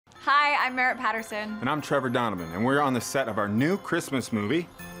Hi, I'm Merritt Patterson. And I'm Trevor Donovan, and we're on the set of our new Christmas movie,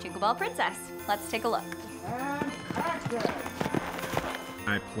 Jingle Bell Princess. Let's take a look. And action!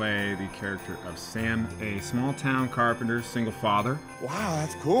 I play the character of Sam, a small-town carpenter, single father. Wow,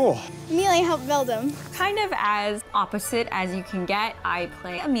 that's cool. Amelia helped build him. Kind of as opposite as you can get, I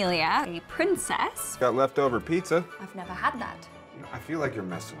play Amelia, a princess. Got leftover pizza. I've never had that. I feel like you're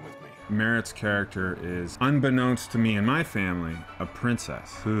messing with me. Merritt's character is, unbeknownst to me and my family, a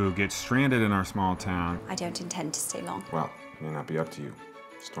princess who gets stranded in our small town. I don't intend to stay long. Well, it may not be up to you.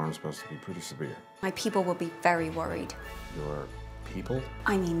 The storm's supposed to be pretty severe. My people will be very worried. Your people?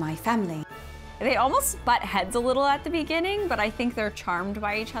 I mean my family. They almost butt heads a little at the beginning, but I think they're charmed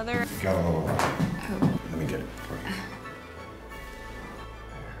by each other. Go. Let me get it for you.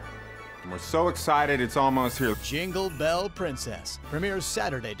 We're so excited, it's almost here. Jingle Bell Princess premieres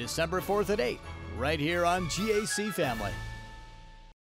Saturday, December 4th at 8, right here on GAC Family.